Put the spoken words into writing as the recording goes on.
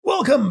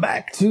Welcome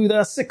back to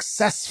the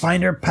Success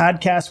Finder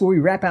podcast, where we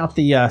wrap out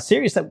the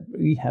series that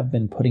we have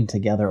been putting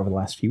together over the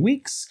last few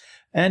weeks.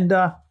 And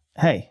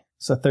hey,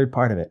 it's the third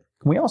part of it.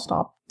 Can we all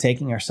stop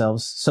taking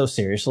ourselves so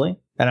seriously?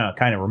 I don't know, it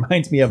kind of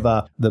reminds me of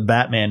the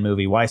Batman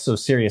movie, Why So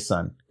Serious,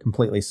 Son?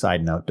 Completely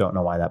side note, don't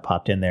know why that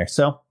popped in there.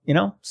 So,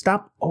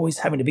 stop always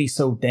having to be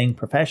so dang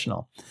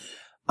professional.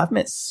 I've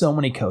met so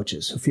many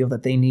coaches who feel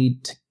that they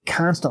need to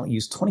constantly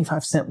use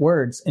 25-cent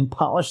words and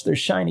polish their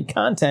shiny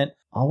content,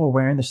 all while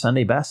wearing their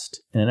Sunday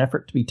best in an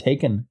effort to be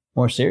taken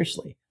more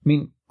seriously. I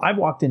mean, I've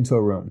walked into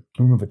a room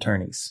of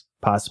attorneys,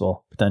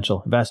 possible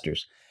potential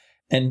investors,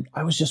 and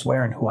I was just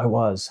wearing who I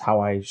was,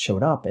 how I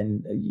showed up.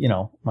 And,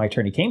 my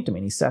attorney came to me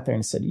and he sat there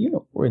and said,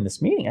 we're in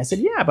this meeting. I said,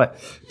 yeah, but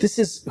this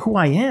is who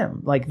I am.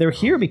 Like, they're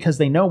here because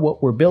they know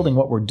what we're building,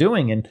 what we're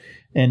doing.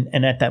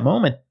 And at that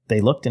moment,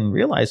 they looked and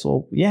realized,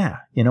 well, yeah,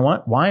 you know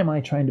what? Why am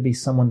I trying to be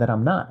someone that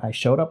I'm not? I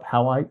showed up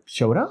how I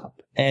showed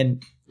up.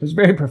 And it was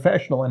very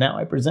professional. And how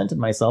I presented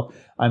myself,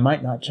 I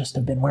might not just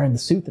have been wearing the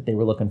suit that they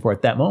were looking for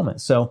at that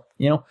moment. So,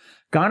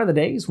 gone are the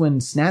days when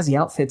snazzy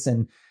outfits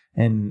and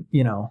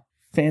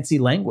fancy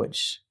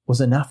language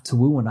was enough to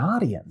woo an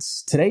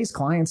audience. Today's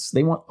clients,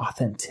 they want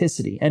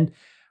authenticity. And,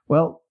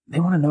 well, they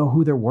want to know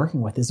who they're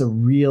working with is a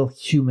real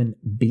human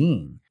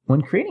being.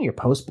 When creating your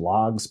post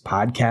blogs,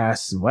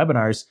 podcasts, and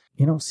webinars,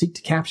 seek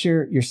to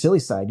capture your silly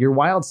side, your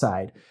wild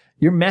side,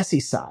 your messy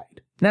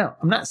side. Now,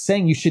 I'm not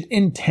saying you should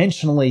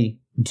intentionally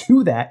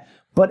do that,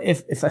 but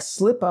if a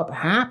slip up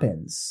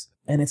happens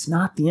and it's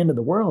not the end of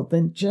the world,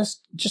 then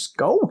just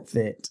go with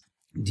it.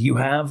 Do you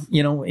have,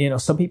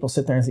 some people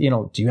sit there and say,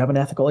 do you have an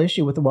ethical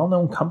issue with a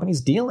well-known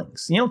company's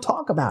dealings?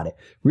 Talk about it.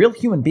 Real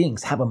human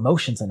beings have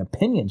emotions and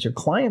opinions. Your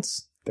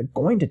clients, they're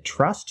going to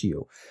trust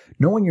you,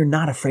 knowing you're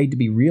not afraid to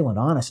be real and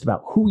honest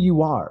about who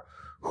you are,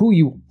 who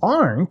you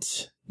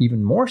aren't,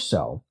 even more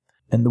so,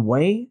 and the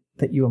way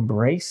that you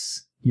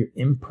embrace your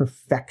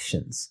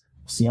imperfections.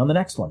 See you on the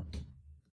next one.